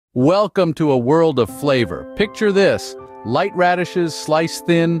Welcome to a world of flavor. Picture this: light radishes sliced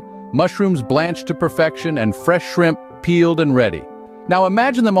thin, mushrooms blanched to perfection, and fresh shrimp peeled and ready. Now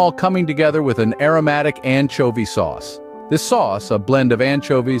imagine them all coming together with an aromatic anchovy sauce. This sauce, a blend of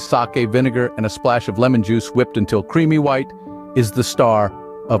anchovies, sake, vinegar, and a splash of lemon juice whipped until creamy white, is the star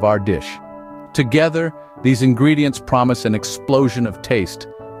of our dish. Together, these ingredients promise an explosion of taste.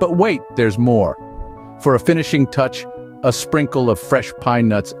 But wait, there's more. For a finishing touch, a sprinkle of fresh pine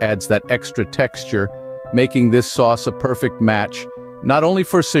nuts adds that extra texture, making this sauce a perfect match, not only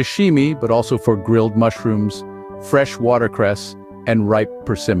for sashimi, but also for grilled mushrooms, fresh watercress, and ripe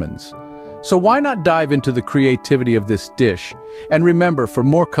persimmons. So why not dive into the creativity of this dish? And remember, for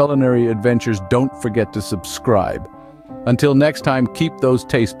more culinary adventures, don't forget to subscribe. Until next time, keep those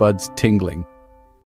taste buds tingling.